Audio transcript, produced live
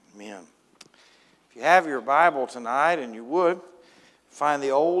If you have your Bible tonight, and you would, find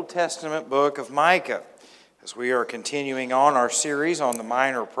the Old Testament book of Micah, as we are continuing on our series on the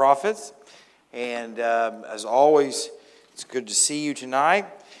minor prophets. And as always, it's good to see you tonight.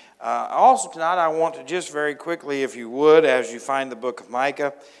 Also tonight, I want to just very quickly, if you would, as you find the book of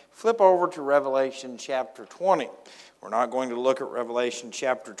Micah, flip over to Revelation chapter 20. We're not going to look at Revelation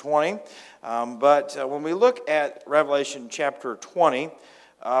chapter 20, but when we look at Revelation chapter 20,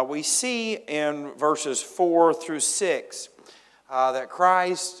 we see in verses 4 through 6 that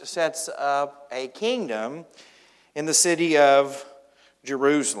Christ sets up a kingdom in the city of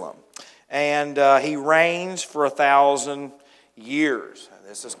Jerusalem. And he reigns for 1,000 years.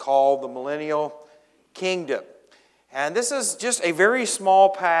 This is called the millennial kingdom. And this is just a very small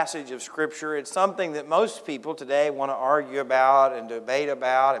passage of Scripture. It's something that most people today want to argue about and debate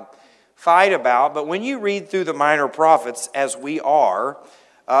about and fight about. But when you read through the minor prophets, as we are,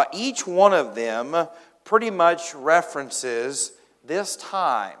 each one of them pretty much references this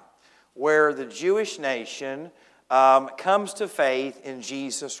time where the Jewish nation comes to faith in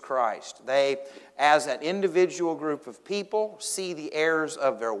Jesus Christ. They, as an individual group of people, see the errors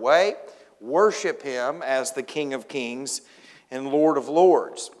of their way, worship Him as the King of Kings and Lord of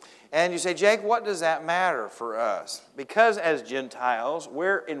Lords. And you say, Jake, what does that matter for us? Because as Gentiles,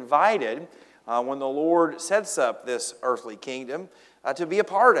 we're invited, when the Lord sets up this earthly kingdom, to be a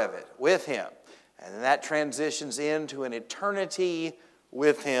part of it with Him. And that transitions into an eternity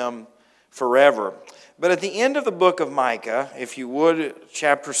with Him forever. But at the end of the book of Micah, if you would,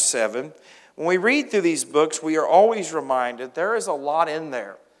 chapter 7, when we read through these books, we are always reminded there is a lot in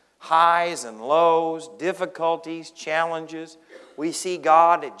there. Highs and lows, difficulties, challenges. We see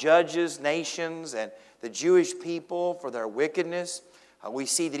God that judges nations and the Jewish people for their wickedness. We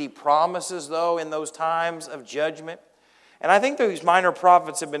see that He promises, though, in those times of judgment. And I think these minor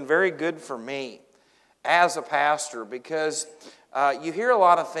prophets have been very good for me as a pastor because you hear a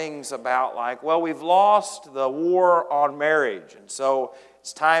lot of things about like, well, we've lost the war on marriage, and so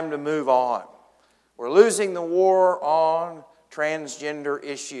it's time to move on. We're losing the war on transgender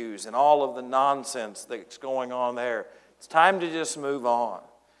issues and all of the nonsense that's going on there. It's time to just move on.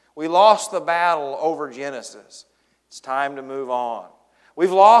 We lost the battle over Genesis. It's time to move on.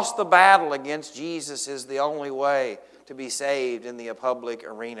 We've lost the battle against Jesus is the only way to be saved in the public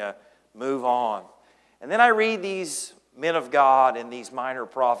arena. Move on. And then I read these men of God and these minor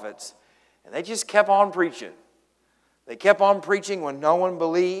prophets, and they just kept on preaching. They kept on preaching when no one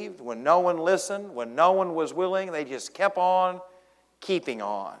believed, when no one listened, when no one was willing. They just kept on keeping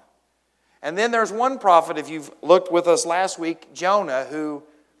on. And then there's one prophet, if you've looked with us last week, Jonah, who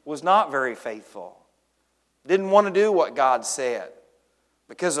was not very faithful. Didn't want to do what God said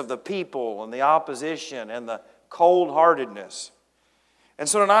because of the people and the opposition and the cold-heartedness. And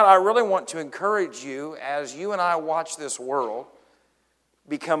so tonight I really want to encourage you as you and I watch this world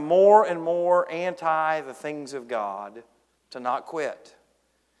become more and more anti the things of God to not quit.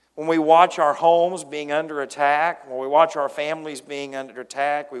 When we watch our homes being under attack, when we watch our families being under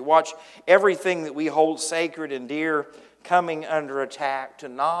attack, we watch everything that we hold sacred and dear coming under attack, to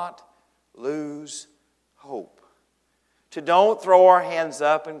not lose hope. To don't throw our hands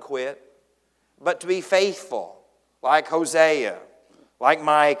up and quit, but to be faithful. Like Hosea, like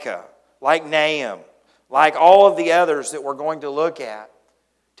Micah, like Nahum, like all of the others that we're going to look at,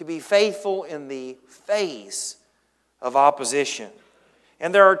 to be faithful in the face of opposition.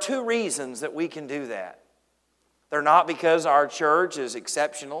 And there are two reasons that we can do that. They're not because our church is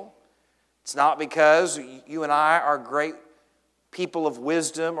exceptional. It's not because you and I are great people of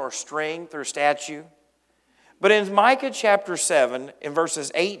wisdom or strength or stature. But in Micah chapter 7, in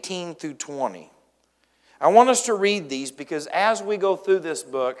verses 18 through 20, I want us to read these because as we go through this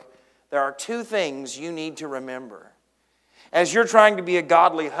book, there are two things you need to remember. As you're trying to be a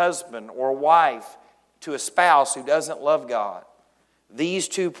godly husband or wife to a spouse who doesn't love God, these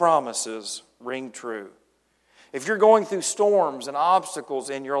two promises ring true. If you're going through storms and obstacles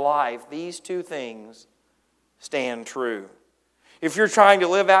in your life, these two things stand true. If you're trying to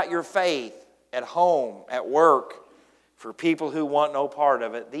live out your faith at home, at work, for people who want no part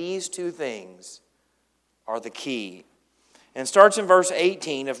of it, these two things are the key. And starts in verse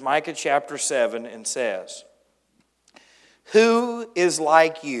 18 of Micah chapter 7 and says, "Who is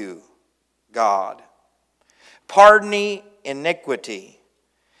like you, God, pardoning iniquity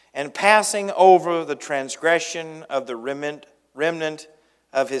and passing over the transgression of the remnant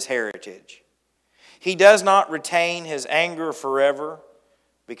of His heritage? He does not retain His anger forever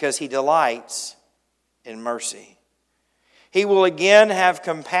because He delights in mercy. He will again have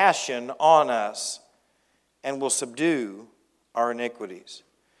compassion on us and will subdue our iniquities.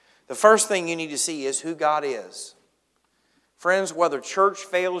 The first thing you need to see is who God is. Friends, whether church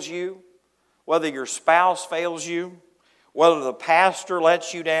fails you, whether your spouse fails you, whether the pastor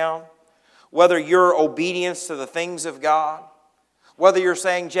lets you down, whether your obedience to the things of God, whether you're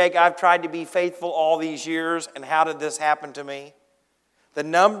saying, Jake, I've tried to be faithful all these years, and how did this happen to me? The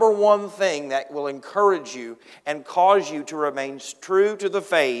number one thing that will encourage you and cause you to remain true to the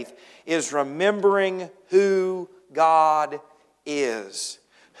faith is remembering who God is.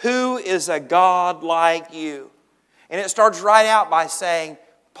 Who is a God like you? And it starts right out by saying,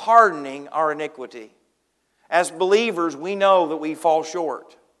 pardoning our iniquity. As believers, we know that we fall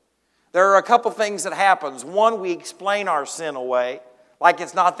short. There are a couple things that happens. One, we explain our sin away, like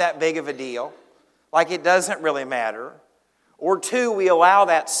it's not that big of a deal, like it doesn't really matter. Or two, we allow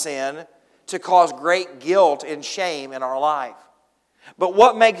that sin to cause great guilt and shame in our life. But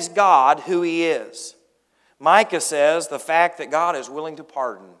what makes God who He is? Micah says the fact that God is willing to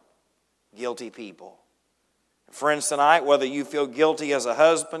pardon guilty people. Friends, tonight, whether you feel guilty as a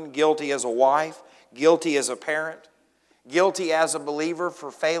husband, guilty as a wife, guilty as a parent, guilty as a believer for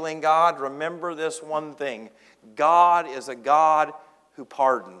failing God, remember this one thing. God is a God who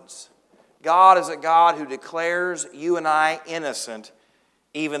pardons. God is a God who declares you and I innocent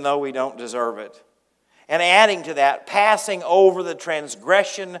even though we don't deserve it. And adding to that, passing over the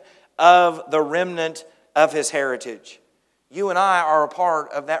transgression of the remnant of His heritage. You and I are a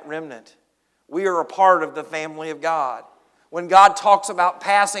part of that remnant. We are a part of the family of God. When God talks about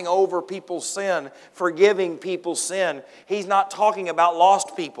passing over people's sin, forgiving people's sin, He's not talking about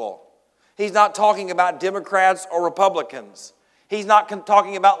lost people. He's not talking about Democrats or Republicans. He's not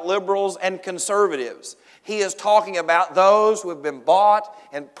talking about liberals and conservatives. He is talking about those who have been bought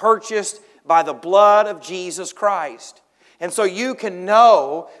and purchased by the blood of Jesus Christ. And so you can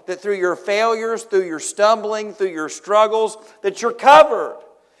know that through your failures, through your stumbling, through your struggles, that you're covered.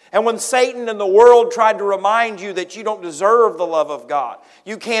 And when Satan and the world tried to remind you that you don't deserve the love of God,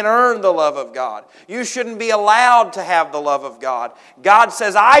 you can't earn the love of God, you shouldn't be allowed to have the love of God, God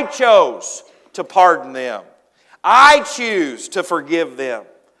says, I chose to pardon them. I choose to forgive them.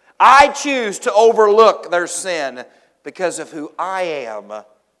 I choose to overlook their sin because of who I am,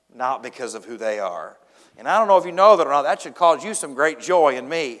 not because of who they are. And I don't know if you know that or not, that should cause you some great joy in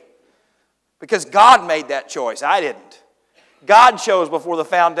me. Because God made that choice. I didn't. God chose before the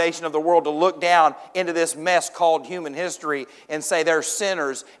foundation of the world to look down into this mess called human history and say they're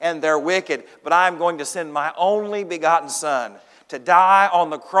sinners and they're wicked, but I'm going to send my only begotten Son to die on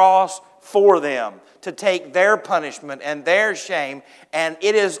the cross for them, to take their punishment and their shame, and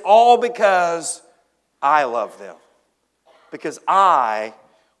it is all because I love them. Because I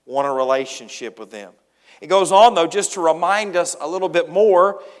want a relationship with them. It goes on, though, just to remind us a little bit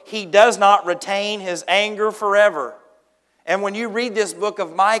more, He does not retain His anger forever. And when you read this book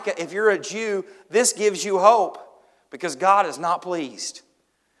of Micah, if you're a Jew, this gives you hope because God is not pleased.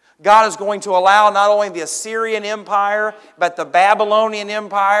 God is going to allow not only the Assyrian Empire, but the Babylonian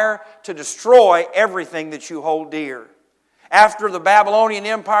Empire to destroy everything that you hold dear. After the Babylonian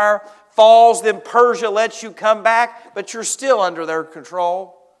Empire falls, then Persia lets you come back, but you're still under their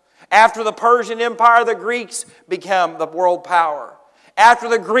control. After the Persian Empire, the Greeks become the world power. After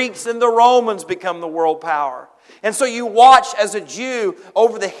the Greeks, then the Romans become the world power. And so you watch as a Jew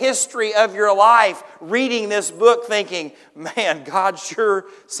over the history of your life, reading this book thinking, man, God sure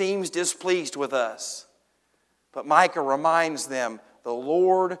seems displeased with us. But Micah reminds them, the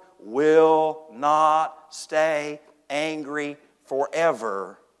Lord will not stay angry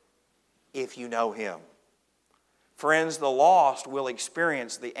forever if you know Him. Friends, the lost will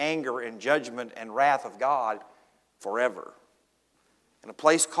experience the anger and judgment and wrath of God forever. In a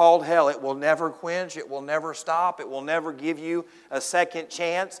place called hell, it will never quench, it will never stop, it will never give you a second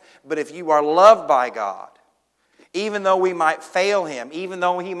chance. But if you are loved by God, even though we might fail Him, even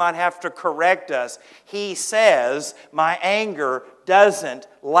though He might have to correct us, He says, my anger doesn't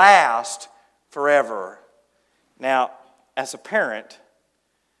last forever. Now, as a parent,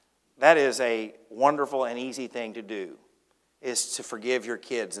 that is a wonderful and easy thing to do, is to forgive your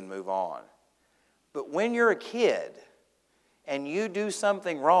kids and move on. But when you're a kid and you do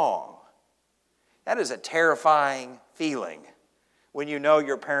something wrong, that is a terrifying feeling when you know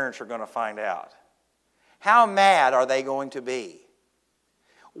your parents are going to find out. How mad are they going to be?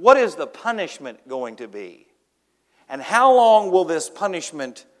 What is the punishment going to be? And how long will this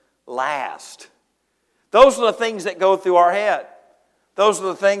punishment last? Those are the things that go through our head. Those are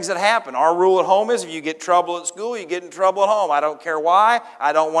the things that happen. Our rule at home is if you get trouble at school, you get in trouble at home. I don't care why.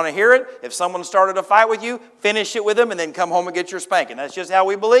 I don't want to hear it. If someone started a fight with you, finish it with them and then come home and get your spanking. That's just how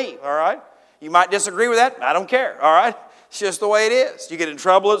we believe, all right? You might disagree with that. I don't care, all right? It's just the way it is. You get in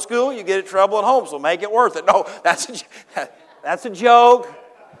trouble at school, you get in trouble at home, so make it worth it. No, that's a joke.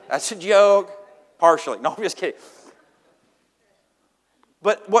 That's a joke. Partially. No, I'm just kidding.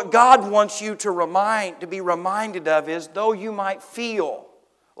 But what God wants you to be reminded of is, though you might feel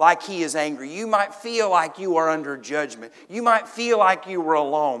like He is angry, you might feel like you are under judgment, you might feel like you were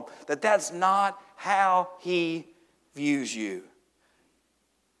alone, that's not how He views you.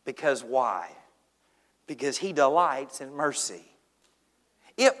 Because why? Because He delights in mercy.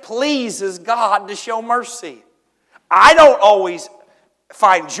 It pleases God to show mercy. I don't always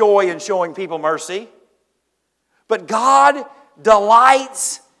find joy in showing people mercy, but God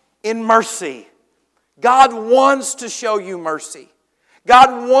delights in mercy. God wants to show you mercy.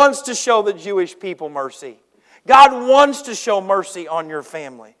 God wants to show the Jewish people mercy. God wants to show mercy on your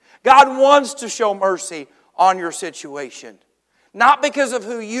family. God wants to show mercy on your situation. Not because of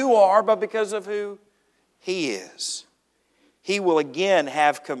who you are, but because of who He is. He will again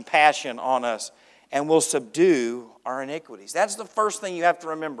have compassion on us and will subdue our iniquities. That's the first thing you have to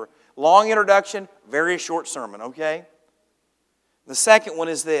remember. Long introduction, very short sermon, okay? The second one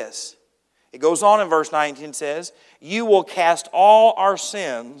is this. It goes on in verse 19, it says, "You will cast all our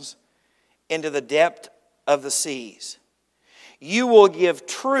sins into the depth of the seas. You will give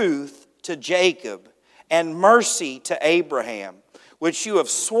truth to Jacob and mercy to Abraham, which you have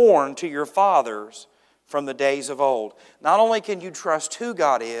sworn to your fathers from the days of old." Not only can you trust who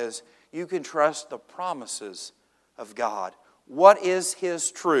God is, you can trust the promises of God. What is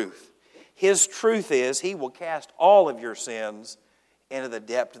His truth? His truth is He will cast all of your sins into the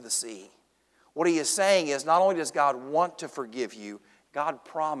depth of the sea. What He is saying is, not only does God want to forgive you, God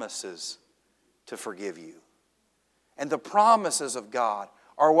promises to forgive you. And the promises of God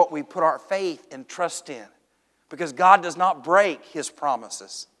are what we put our faith and trust in. Because God does not break His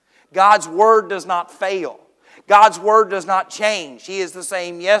promises. God's Word does not fail. God's Word does not change. He is the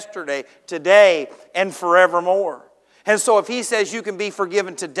same yesterday, today, and forevermore. And so if He says you can be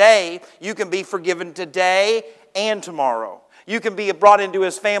forgiven today, you can be forgiven today and tomorrow. You can be brought into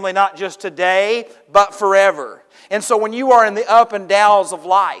His family not just today, but forever. And so when you are in the up and downs of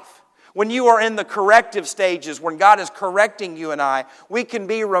life, when you are in the corrective stages, when God is correcting you and I, we can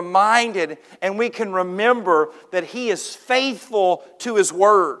be reminded and we can remember that He is faithful to His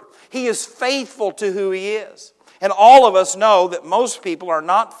Word. He is faithful to who He is. And all of us know that most people are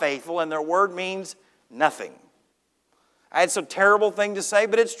not faithful and their word means nothing. I had some terrible thing to say,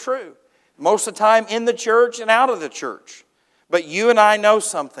 but it's true. Most of the time in the church and out of the church. But you and I know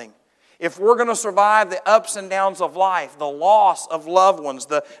something. If we're going to survive the ups and downs of life, the loss of loved ones,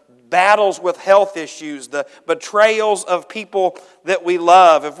 the battles with health issues, the betrayals of people that we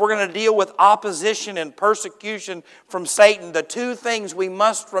love, if we're going to deal with opposition and persecution from Satan, the two things we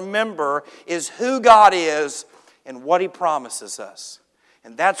must remember is who God is and what He promises us.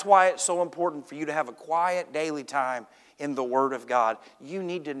 And that's why it's so important for you to have a quiet daily time in the Word of God. You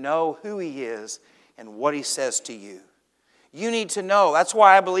need to know who He is and what He says to you. You need to know. That's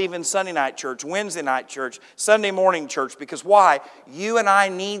why I believe in Sunday night church, Wednesday night church, Sunday morning church. Because why? You and I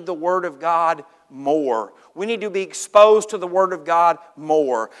need the Word of God more. We need to be exposed to the Word of God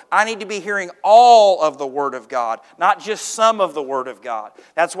more. I need to be hearing all of the Word of God, not just some of the Word of God.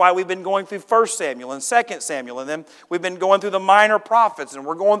 That's why we've been going through 1 Samuel and 2 Samuel, and then we've been going through the minor prophets, and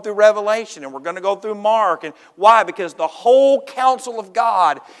we're going through Revelation, and we're going to go through Mark. And why? Because the whole counsel of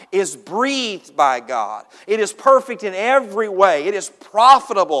God is breathed by God. It is perfect in every way. It is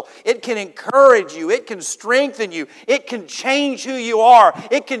profitable. It can encourage you. It can strengthen you. It can change who you are.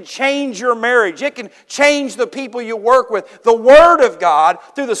 It can change your marriage. It can change the people you work with. The Word of God,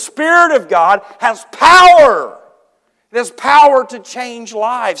 through the Spirit of God, has power. It has power to change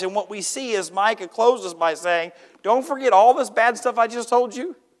lives. And what we see is Micah closes by saying, don't forget all this bad stuff I just told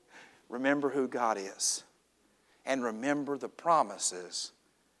you. Remember who God is. And remember the promises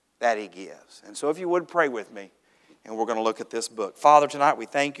that He gives. And so if you would pray with me, and we're going to look at this book. Father, tonight we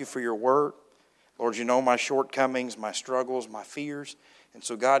thank You for Your Word. Lord, You know my shortcomings, my struggles, my fears. And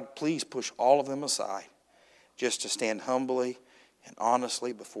so God, please push all of them aside, just to stand humbly and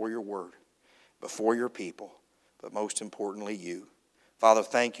honestly before Your Word, before Your people, but most importantly, You. Father,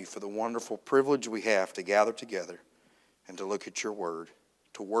 thank You for the wonderful privilege we have to gather together and to look at Your Word,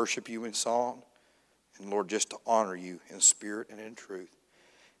 to worship You in song, and Lord, just to honor You in spirit and in truth.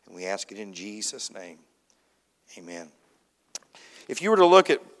 And we ask it in Jesus' name. Amen. If you were to look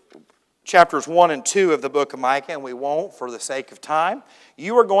at chapters 1 and 2 of the book of Micah, and we won't for the sake of time,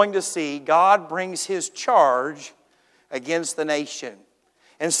 you are going to see God brings His charge against the nation.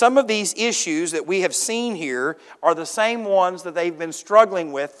 And some of these issues that we have seen here are the same ones that they've been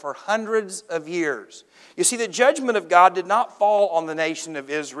struggling with for hundreds of years. You see, the judgment of God did not fall on the nation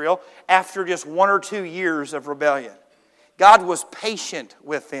of Israel after just 1 or 2 years of rebellion. God was patient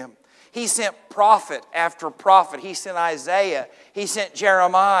with them. He sent prophet after prophet. He sent Isaiah. He sent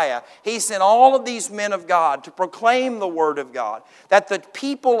Jeremiah. He sent all of these men of God to proclaim the Word of God, that the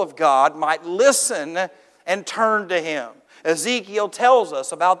people of God might listen and turn to Him. Ezekiel tells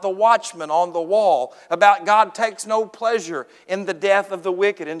us about the watchman on the wall, about God takes no pleasure in the death of the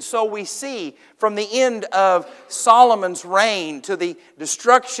wicked. And so we see from the end of Solomon's reign to the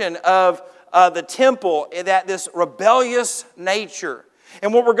destruction of the temple that this rebellious nature.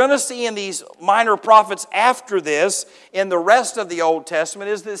 And what we're going to see in these minor prophets after this, in the rest of the Old Testament,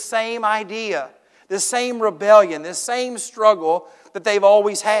 is this same idea, this same rebellion, this same struggle that they've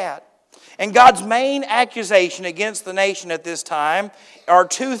always had. And God's main accusation against the nation at this time are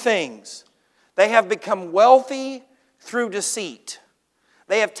two things. They have become wealthy through deceit.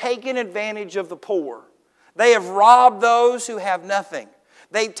 They have taken advantage of the poor. They have robbed those who have nothing.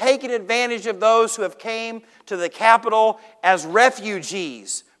 They've taken advantage of those who have came to the capital as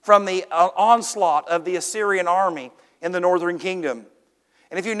refugees from the onslaught of the Assyrian army in the northern kingdom.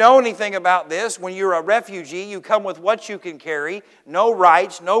 And if you know anything about this, when you're a refugee, you come with what you can carry, no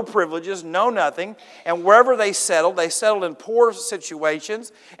rights, no privileges, no nothing. And wherever they settled in poor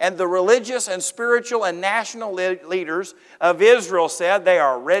situations. And the religious and spiritual and national leaders of Israel said they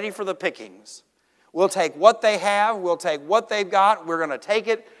are ready for the pickings. We'll take what they have, we'll take what they've got, we're going to take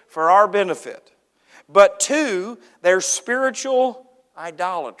it for our benefit. But two, their spiritual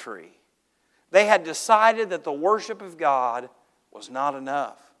idolatry. They had decided that the worship of God was not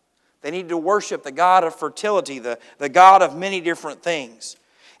enough. They needed to worship the God of fertility, the God of many different things.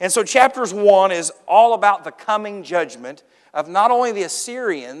 And so chapters 1 is all about the coming judgment of not only the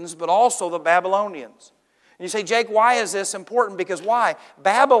Assyrians, but also the Babylonians. And you say, Jake, why is this important? Because why?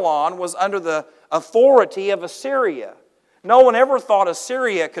 Babylon was under the authority of Assyria. No one ever thought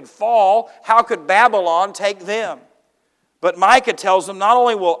Assyria could fall. How could Babylon take them? But Micah tells them not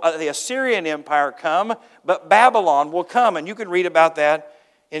only will the Assyrian Empire come, but Babylon will come. And you can read about that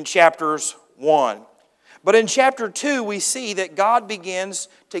in chapters 1. But in chapter 2, we see that God begins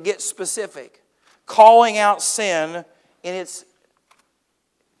to get specific, calling out sin in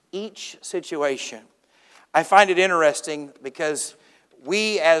each situation. I find it interesting because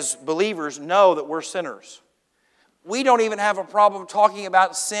we as believers know that we're sinners. We don't even have a problem talking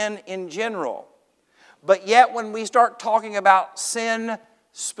about sin in general. But yet when we start talking about sin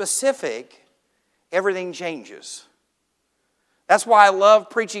specific, everything changes. That's why I love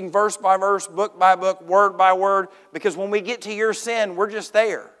preaching verse by verse, book by book, word by word, because when we get to your sin, we're just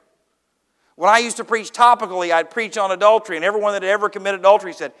there. When I used to preach topically, I'd preach on adultery, and everyone that had ever committed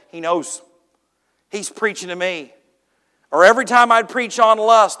adultery said, he knows. He's preaching to me. Or every time I'd preach on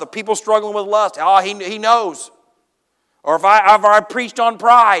lust, the people struggling with lust, he knows. Or if I preached on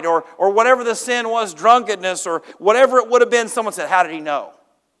pride, or whatever the sin was, drunkenness, or whatever it would have been, someone said, how did he know?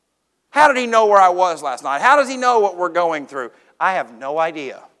 How did he know where I was last night? How does he know what we're going through? I have no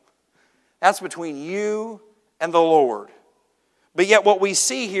idea. That's between you and the Lord. But yet what we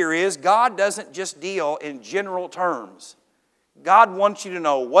see here is God doesn't just deal in general terms. God wants you to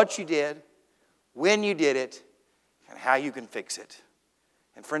know what you did, when you did it, and how you can fix it.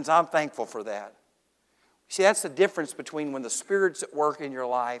 And friends, I'm thankful for that. See, that's the difference between when the Spirit's at work in your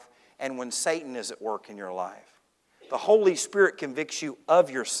life and when Satan is at work in your life. The Holy Spirit convicts you of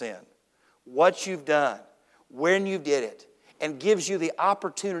your sin, what you've done, when you did it, and gives you the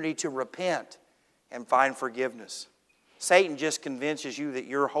opportunity to repent and find forgiveness. Satan just convinces you that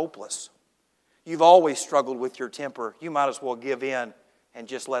you're hopeless. You've always struggled with your temper. You might as well give in and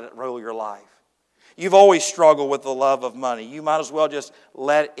just let it rule your life. You've always struggled with the love of money. You might as well just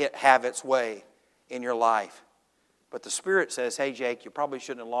let it have its way in your life. But the Spirit says, hey, Jake, you probably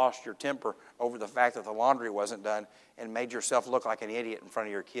shouldn't have lost your temper over the fact that the laundry wasn't done and made yourself look like an idiot in front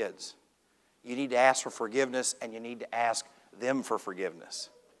of your kids. You need to ask for forgiveness, and you need to ask them for forgiveness.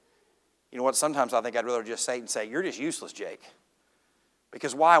 You know what? Sometimes I think I'd rather just say, you're just useless, Jake.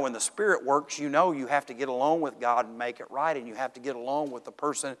 Because why? When the Spirit works, you know you have to get along with God and make it right, and you have to get along with the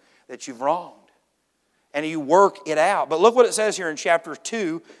person that you've wronged. And you work it out. But look what it says here in chapter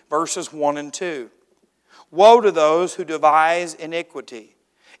 2, verses 1 and 2. Woe to those who devise iniquity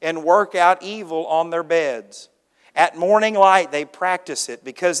and work out evil on their beds. At morning light they practice it,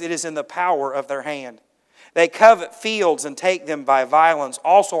 because it is in the power of their hand. They covet fields and take them by violence,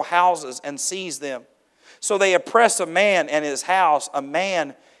 also houses and seize them. So they oppress a man and his house, a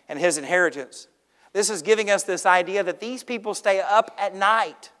man and his inheritance. This is giving us this idea that these people stay up at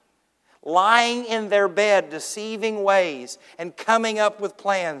night, lying in their bed, deceiving ways, and coming up with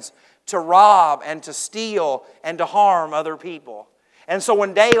plans to rob and to steal and to harm other people. And so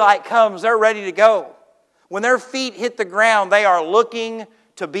when daylight comes, they're ready to go. When their feet hit the ground, they are looking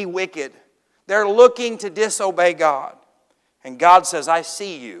to be wicked. They're looking to disobey God. And God says, I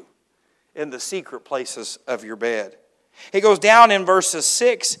see you in the secret places of your bed. He goes down in verses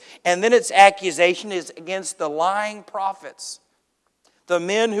 6, and then its accusation is against the lying prophets, the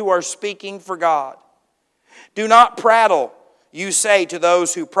men who are speaking for God. Do not prattle, you say to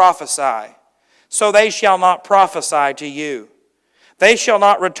those who prophesy, so they shall not prophesy to you. They shall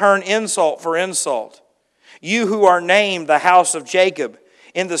not return insult for insult. You who are named the house of Jacob,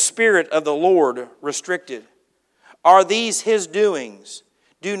 in the spirit of the Lord restricted. Are these his doings?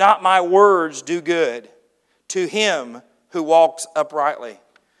 Do not my words do good to him who walks uprightly?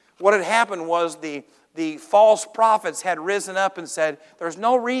 What had happened was the false prophets had risen up and said, there's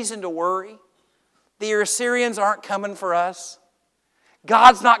no reason to worry. The Assyrians aren't coming for us.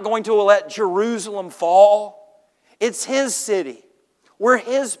 God's not going to let Jerusalem fall. It's his city. We're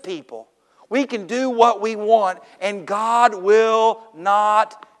his people. We can do what we want, and God will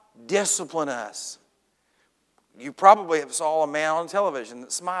not discipline us. You probably have saw a man on television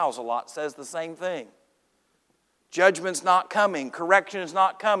that smiles a lot, says the same thing. Judgment's not coming. Correction is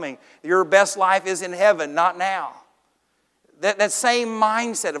not coming. Your best life is in heaven, not now. That same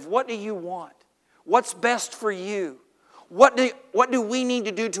mindset of what do you want? What's best for you? What do we need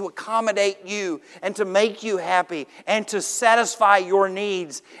to do to accommodate you and to make you happy and to satisfy your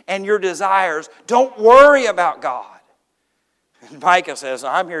needs and your desires? Don't worry about God. And Micah says,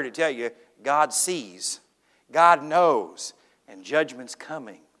 I'm here to tell you, God sees, God knows, and judgment's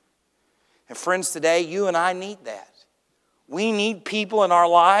coming. And friends, today you and I need that. We need people in our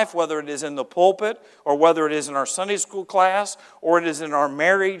life, whether it is in the pulpit or whether it is in our Sunday school class or it is in our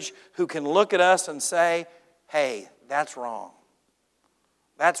marriage, who can look at us and say, hey, that's wrong.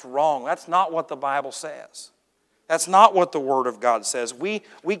 That's wrong. That's not what the Bible says. That's not what the Word of God says. We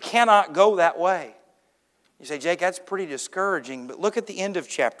cannot go that way. You say, Jake, that's pretty discouraging, but look at the end of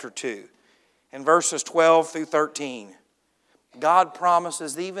chapter 2 in verses 12 through 13. God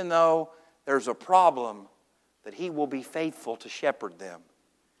promises, even though there's a problem, that He will be faithful to shepherd them.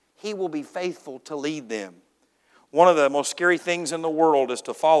 He will be faithful to lead them. One of the most scary things in the world is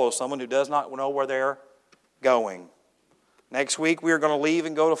to follow someone who does not know where they're going. Next week we are going to leave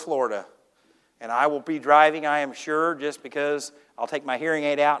and go to Florida. And I will be driving, I am sure, just because I'll take my hearing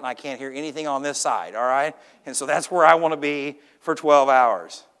aid out and I can't hear anything on this side, all right? And so that's where I want to be for 12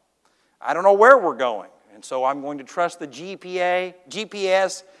 hours. I don't know where we're going. And so I'm going to trust the GPS.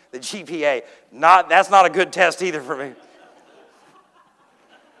 That's not a good test either for me.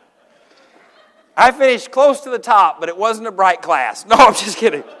 I finished close to the top, but it wasn't a bright class. No, I'm just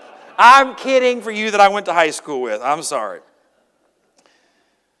kidding. I'm kidding for you that I went to high school with. I'm sorry.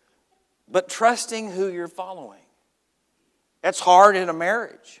 But trusting who you're following. That's hard in a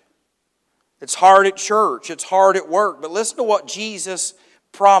marriage. It's hard at church. It's hard at work. But listen to what Jesus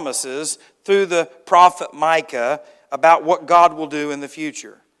promises through the prophet Micah about what God will do in the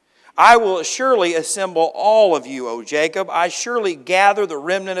future. I will surely assemble all of you, O Jacob. I surely gather the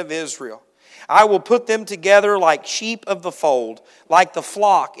remnant of Israel. I will put them together like sheep of the fold, like the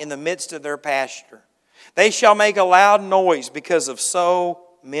flock in the midst of their pasture. They shall make a loud noise because of so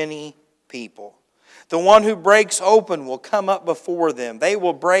many people. The one who breaks open will come up before them. They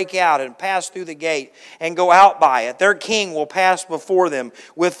will break out and pass through the gate and go out by it. Their king will pass before them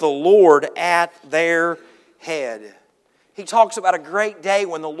with the Lord at their head. He talks about a great day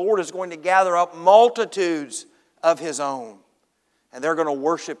when the Lord is going to gather up multitudes of His own. And they're going to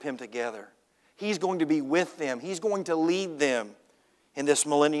worship Him together. He's going to be with them. He's going to lead them in this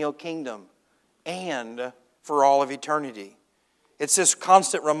millennial kingdom and for all of eternity. It's this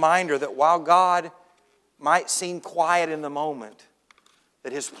constant reminder that while God might seem quiet in the moment,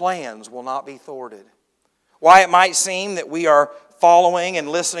 that His plans will not be thwarted. Why it might seem that we are following and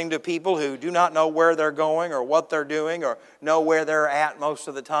listening to people who do not know where they're going or what they're doing or know where they're at most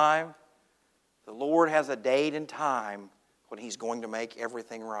of the time, the Lord has a date and time when He's going to make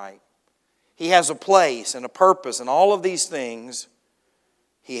everything right. He has a place and a purpose, and all of these things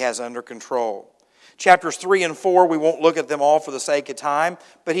He has under control. Chapters 3 and 4, we won't look at them all for the sake of time,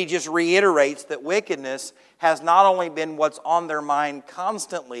 but he just reiterates that wickedness has not only been what's on their mind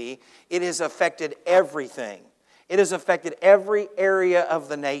constantly, it has affected everything. It has affected every area of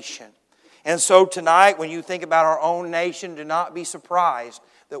the nation. And so tonight, when you think about our own nation, do not be surprised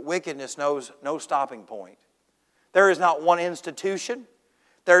that wickedness knows no stopping point. There is not one institution.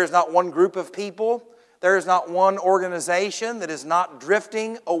 There is not one group of people, there is not one organization that is not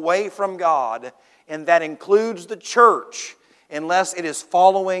drifting away from God, and that includes the church, unless it is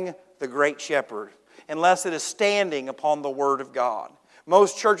following the great shepherd, unless it is standing upon the Word of God.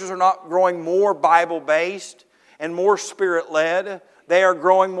 Most churches are not growing more Bible-based and more Spirit-led. They are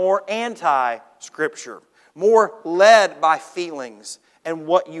growing more anti-Scripture, more led by feelings and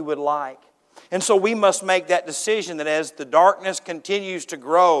what you would like. And so we must make that decision that as the darkness continues to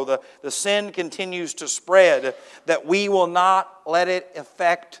grow, the sin continues to spread, that we will not let it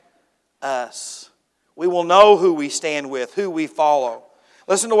affect us. We will know who we stand with, who we follow.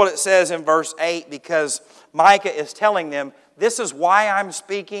 Listen to what it says in verse 8, because Micah is telling them, this is why I'm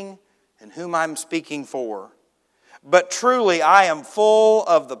speaking and whom I'm speaking for. But truly I am full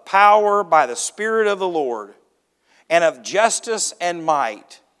of the power by the Spirit of the Lord, and of justice and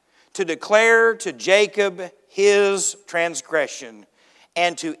might, to declare to Jacob his transgression,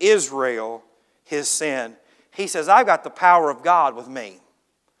 and to Israel his sin. He says, I've got the power of God with me.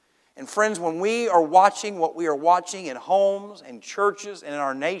 And friends, when we are watching what we are watching in homes and churches and in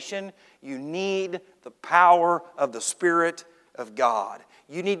our nation, you need the power of the Spirit of God.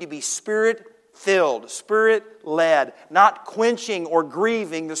 You need to be Spirit-filled, Spirit-led, not quenching or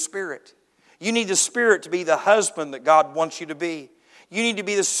grieving the Spirit. You need the Spirit to be the husband that God wants you to be. You need to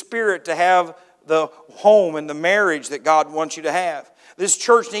be the Spirit to have the home and the marriage that God wants you to have. This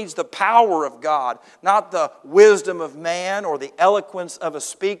church needs the power of God, not the wisdom of man or the eloquence of a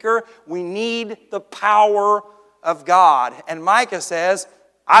speaker. We need the power of God. And Micah says,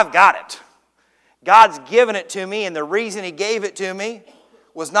 I've got it. God's given it to me, and the reason He gave it to me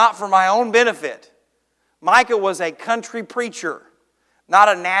was not for my own benefit. Micah was a country preacher,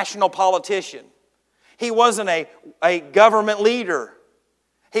 not a national politician. He wasn't a government leader.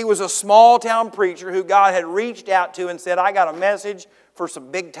 He was a small town preacher who God had reached out to and said, I got a message for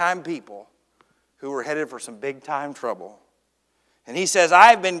some big time people who were headed for some big time trouble. And he says, I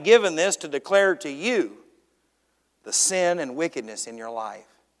have been given this to declare to you the sin and wickedness in your life.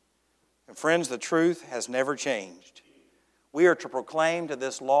 And friends, the truth has never changed. We are to proclaim to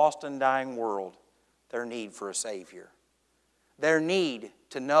this lost and dying world their need for a Savior. Their need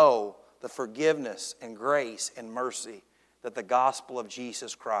to know the forgiveness and grace and mercy that the gospel of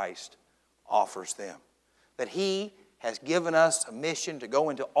Jesus Christ offers them. That He has given us a mission to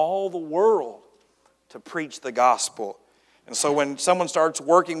go into all the world to preach the gospel. And so when someone starts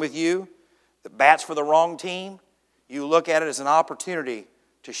working with you that bats for the wrong team, you look at it as an opportunity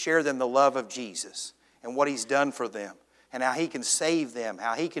to share them the love of Jesus and what He's done for them and how He can save them,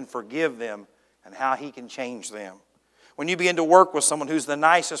 how He can forgive them, and how He can change them. When you begin to work with someone who's the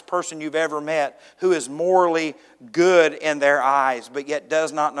nicest person you've ever met, who is morally good in their eyes, but yet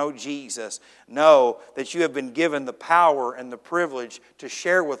does not know Jesus, know that you have been given the power and the privilege to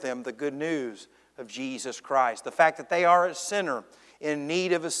share with them the good news of Jesus Christ. The fact that they are a sinner in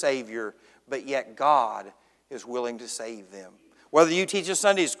need of a Savior, but yet God is willing to save them. Whether you teach a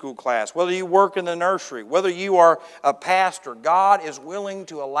Sunday school class, whether you work in the nursery, whether you are a pastor, God is willing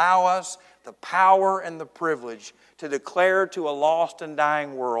to allow us the power and the privilege to declare to a lost and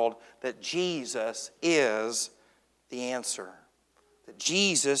dying world that Jesus is the answer. That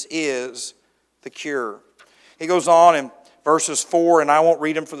Jesus is the cure. He goes on in verses 4, and I won't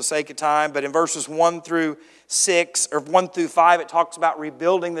read them for the sake of time, but in verses 1 through 6, or 1 through 5, it talks about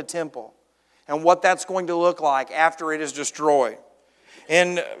rebuilding the temple and what that's going to look like after it is destroyed.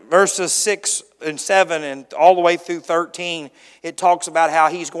 In verses 6 and 7 and all the way through 13, it talks about how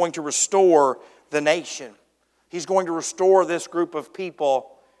He's going to restore the nation. He's going to restore this group of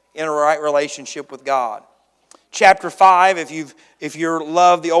people in a right relationship with God. Chapter 5, if you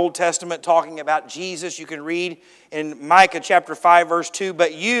love the Old Testament talking about Jesus, you can read in Micah chapter 5 verse 2,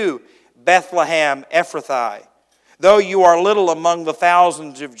 But you, Bethlehem Ephrathah, though you are little among the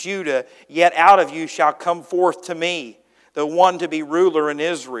thousands of Judah, yet out of you shall come forth to me the one to be ruler in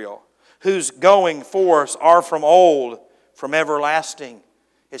Israel, whose going forth are from old, from everlasting.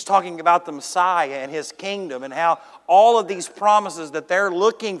 It's talking about the Messiah and His kingdom and how all of these promises that they're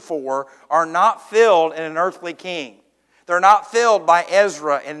looking for are not filled in an earthly king. They're not filled by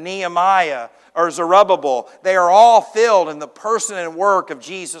Ezra and Nehemiah or Zerubbabel. They are all filled in the person and work of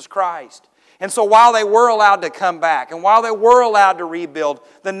Jesus Christ. And so while they were allowed to come back and while they were allowed to rebuild,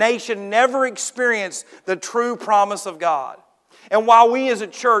 the nation never experienced the true promise of God. And while we as a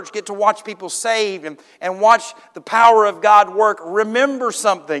church get to watch people saved and watch the power of God work, remember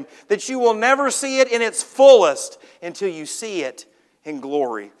something, that you will never see it in its fullest until you see it in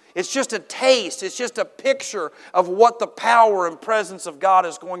glory. It's just a taste. It's just a picture of what the power and presence of God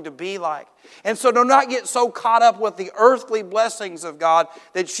is going to be like. And so do not get so caught up with the earthly blessings of God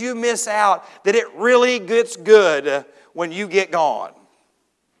that you miss out that it really gets good when you get gone.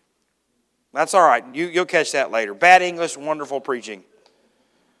 That's all right. You'll catch that later. Bad English, wonderful preaching.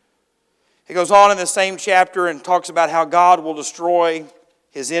 He goes on in the same chapter and talks about how God will destroy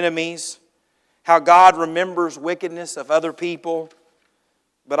His enemies, how God remembers wickedness of other people.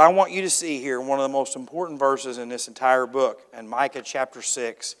 But I want you to see here one of the most important verses in this entire book, in Micah chapter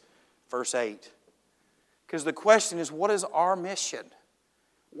 6, verse 8. Because the question is, what is our mission?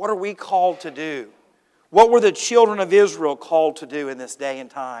 What are we called to do? What were the children of Israel called to do in this day and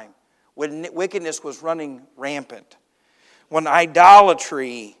time when wickedness was running rampant? When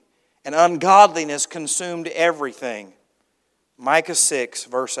idolatry and ungodliness consumed everything. Micah 6,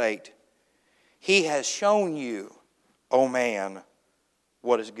 verse 8. He has shown you, O man,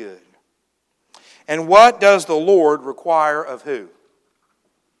 what is good. And what does the Lord require of who?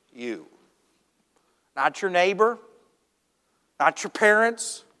 You. Not your neighbor, not your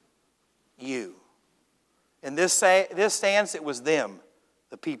parents, you. In this stance, it was them,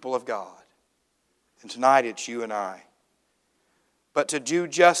 the people of God. And tonight it's you and I. But to do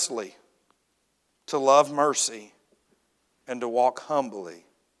justly, to love mercy, and to walk humbly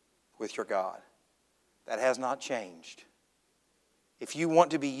with your God. That has not changed. If you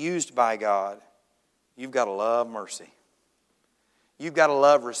want to be used by God, you've got to love mercy. You've got to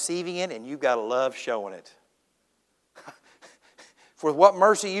love receiving it, and you've got to love showing it. For what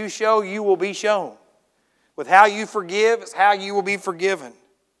mercy you show, you will be shown. With how you forgive, it's how you will be forgiven.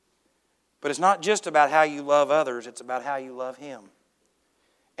 But it's not just about how you love others, it's about how you love Him.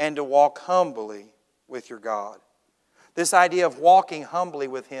 And to walk humbly with your God. This idea of walking humbly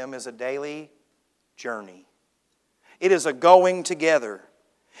with Him is a daily journey. It is a going together.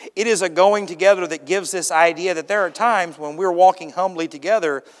 It is a going together that gives this idea that there are times when we're walking humbly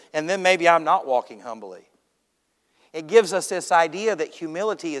together and then maybe I'm not walking humbly. It gives us this idea that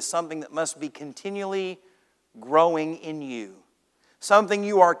humility is something that must be continually growing in you. Something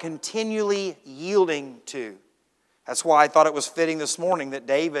you are continually yielding to. That's why I thought it was fitting this morning that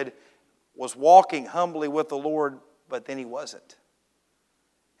David was walking humbly with the Lord, but then he wasn't.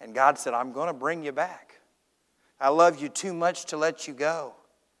 And God said, I'm going to bring you back. I love you too much to let you go.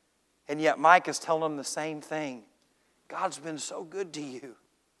 And yet Micah's telling him the same thing. God's been so good to you.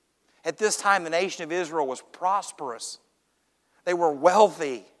 At this time, the nation of Israel was prosperous. They were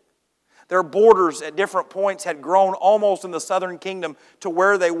wealthy. Their borders at different points had grown almost in the southern kingdom to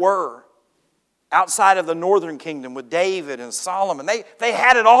where they were. Outside of the northern kingdom with David and Solomon. They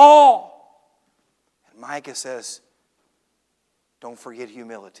had it all. And Micah says, don't forget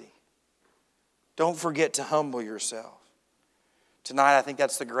humility. Don't forget to humble yourself. Tonight, I think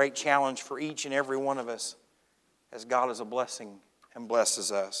that's the great challenge for each and every one of us as God is a blessing and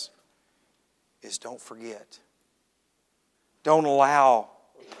blesses us, is don't forget. Don't allow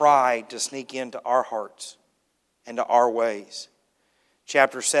pride to sneak into our hearts and to our ways.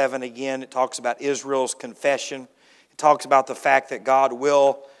 Chapter 7, again, it talks about Israel's confession. It talks about the fact that God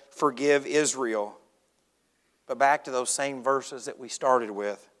will forgive Israel. But back to those same verses that we started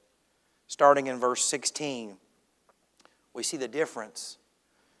with. Starting in verse 16, we see the difference.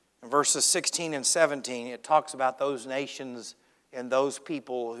 In verses 16 and 17, it talks about those nations and those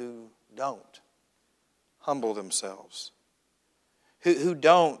people who don't humble themselves, who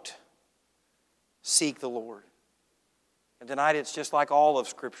don't seek the Lord. And tonight it's just like all of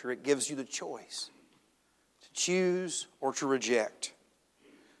Scripture. It gives you the choice to choose or to reject,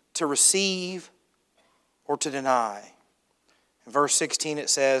 to receive or to deny. In verse 16 it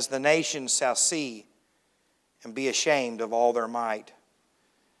says, the nations shall see and be ashamed of all their might.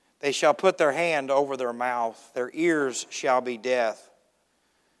 They shall put their hand over their mouth. Their ears shall be deaf.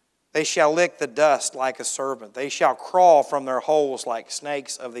 They shall lick the dust like a serpent. They shall crawl from their holes like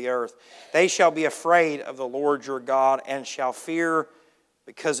snakes of the earth. They shall be afraid of the Lord your God and shall fear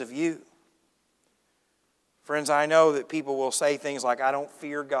because of you. Friends, I know that people will say things like, I don't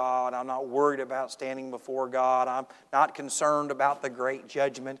fear God. I'm not worried about standing before God. I'm not concerned about the great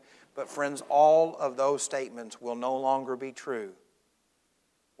judgment. But friends, all of those statements will no longer be true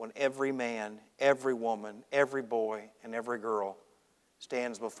when every man, every woman, every boy, and every girl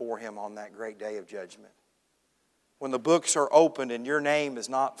stands before Him on that great day of judgment. When the books are opened and your name is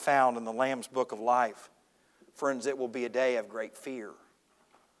not found in the Lamb's book of life, friends, it will be a day of great fear,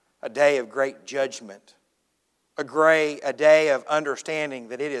 a day of great judgment, a day of understanding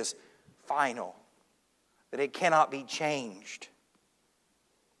that it is final, that it cannot be changed.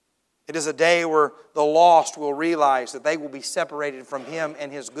 It is a day where the lost will realize that they will be separated from Him and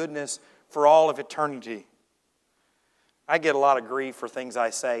His goodness for all of eternity. I get a lot of grief for things I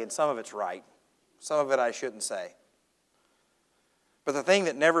say, and some of it's right. Some of it I shouldn't say. But the thing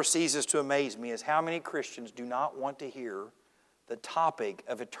that never ceases to amaze me is how many Christians do not want to hear the topic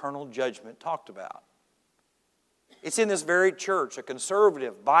of eternal judgment talked about. It's in this very church, a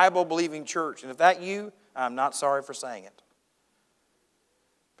conservative, Bible-believing church. And if that's you, I'm not sorry for saying it.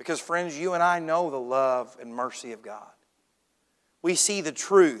 Because friends, you and I know the love and mercy of God. We see the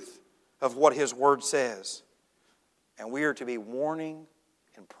truth of what His Word says. And we are to be warning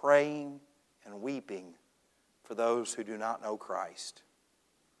and praying and weeping for those who do not know Christ.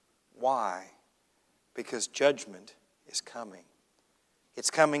 Why? Because judgment is coming. It's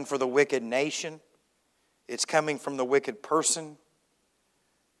coming for the wicked nation. It's coming from the wicked person.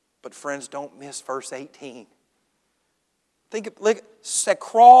 But friends, don't miss verse 18. They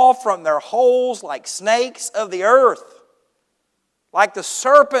crawl from their holes like snakes of the earth, like the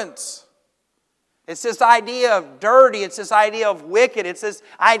serpents. It's this idea of dirty. It's this idea of wicked. It's this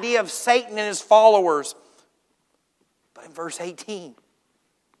idea of Satan and his followers. But in verse 18,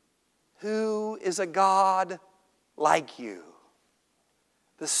 who is a God like you?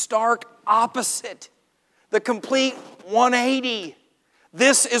 The stark opposite. The complete 180.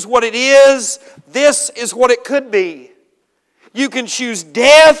 This is what it is. This is what it could be. You can choose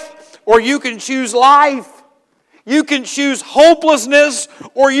death or you can choose life. You can choose hopelessness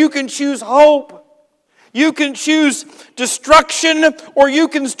or you can choose hope. You can choose destruction or you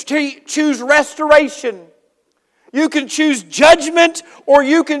can choose restoration. You can choose judgment or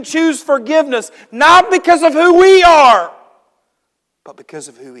you can choose forgiveness. Not because of who we are, but because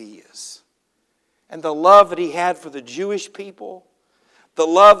of who He is. And the love that He had for the Jewish people, the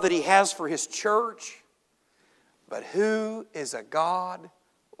love that He has for His church. But who is a God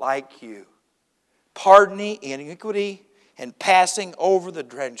like you, pardoning iniquity and passing over the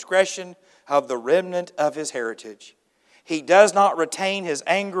transgression of the remnant of His heritage? He does not retain His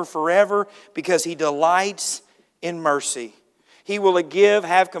anger forever because He delights in mercy. He will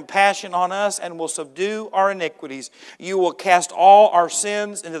have compassion on us and will subdue our iniquities. You will cast all our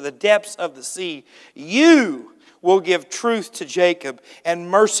sins into the depths of the sea. You will give truth to Jacob and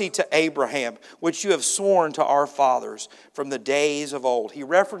mercy to Abraham, which you have sworn to our fathers from the days of old. He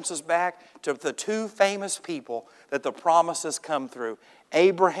references back to the two famous people that the promises come through,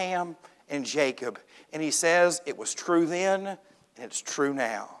 Abraham and Jacob. And he says it was true then and it's true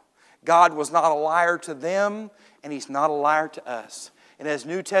now. God was not a liar to them and He's not a liar to us. And as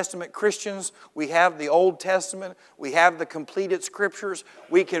New Testament Christians, we have the Old Testament, we have the completed Scriptures.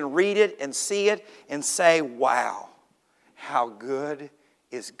 We can read it and see it and say, wow, how good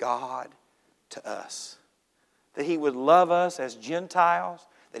is God to us. That He would love us as Gentiles,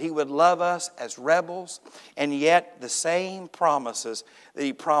 that He would love us as rebels, and yet the same promises that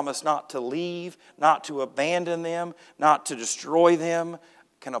He promised not to leave, not to abandon them, not to destroy them,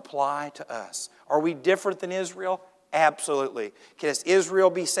 can apply to us. Are we different than Israel? Absolutely. Can Israel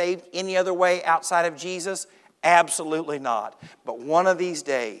be saved any other way outside of Jesus? Absolutely not. But one of these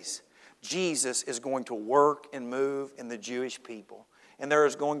days, Jesus is going to work and move in the Jewish people. And there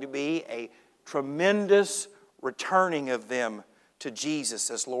is going to be a tremendous returning of them to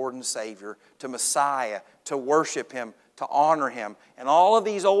Jesus as Lord and Savior, to Messiah, to worship Him, to honor Him. And all of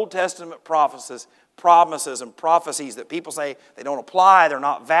these Old Testament promises and prophecies that people say they don't apply, they're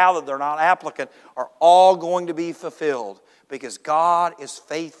not valid, they're not applicant, are all going to be fulfilled because God is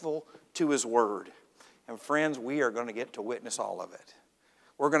faithful to His Word. And friends, we are going to get to witness all of it.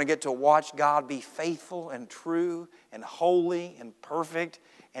 We're going to get to watch God be faithful and true and holy and perfect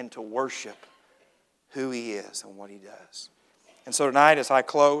and to worship who He is and what He does. And so tonight as I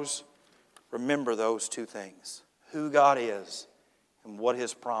close, remember those two things. Who God is and what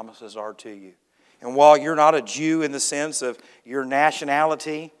His promises are to you. And while you're not a Jew in the sense of your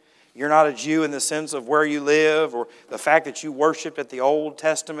nationality, you're not a Jew in the sense of where you live or the fact that you worship at the Old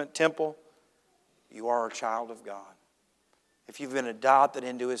Testament temple, you are a child of God. If you've been adopted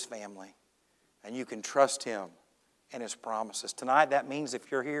into His family and you can trust Him and His promises. Tonight that means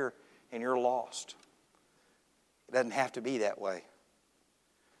if you're here and you're lost, it doesn't have to be that way.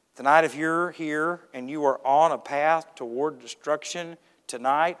 Tonight if you're here and you are on a path toward destruction,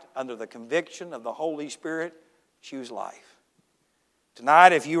 tonight, under the conviction of the Holy Spirit, choose life.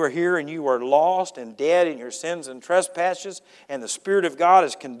 Tonight, if you are here and you are lost and dead in your sins and trespasses, and the Spirit of God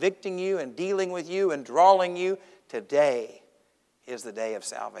is convicting you and dealing with you and drawing you, today is the day of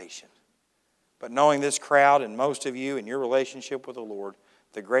salvation. But knowing this crowd and most of you and your relationship with the Lord,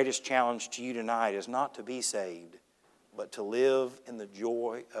 the greatest challenge to you tonight is not to be saved, but to live in the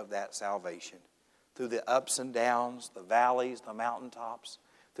joy of that salvation. Through the ups and downs, the valleys, the mountaintops,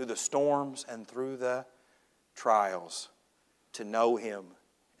 through the storms and through the trials, to know Him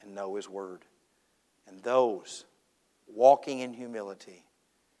and know His Word. And those walking in humility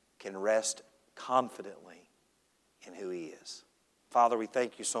can rest confidently in who He is. Father, we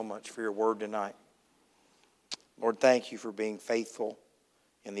thank You so much for Your Word tonight. Lord, thank You for being faithful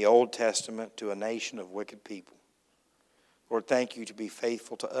in the Old Testament to a nation of wicked people. Lord, thank You to be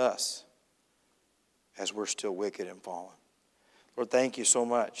faithful to us as we're still wicked and fallen. Lord, thank You so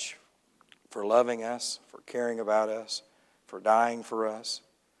much for loving us, for caring about us, for dying for us.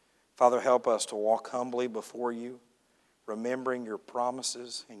 Father, help us to walk humbly before You, remembering Your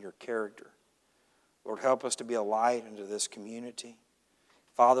promises and Your character. Lord, help us to be a light into this community.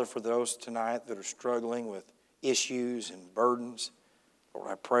 Father, for those tonight that are struggling with issues and burdens, Lord,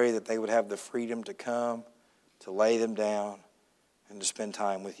 I pray that they would have the freedom to come, to lay them down, and to spend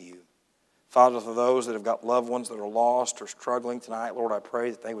time with You. Father, for those that have got loved ones that are lost or struggling tonight, Lord, I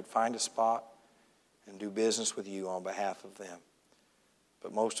pray that they would find a spot and do business with You on behalf of them.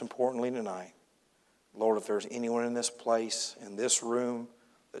 But most importantly tonight, Lord, if there's anyone in this place, in this room,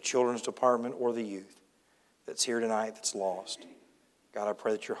 the children's department or the youth, that's here tonight that's lost, God, I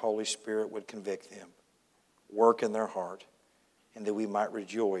pray that Your Holy Spirit would convict them, work in their heart, and that we might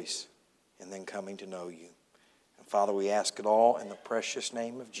rejoice in them coming to know You. And Father, we ask it all in the precious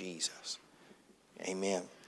name of Jesus. Amen.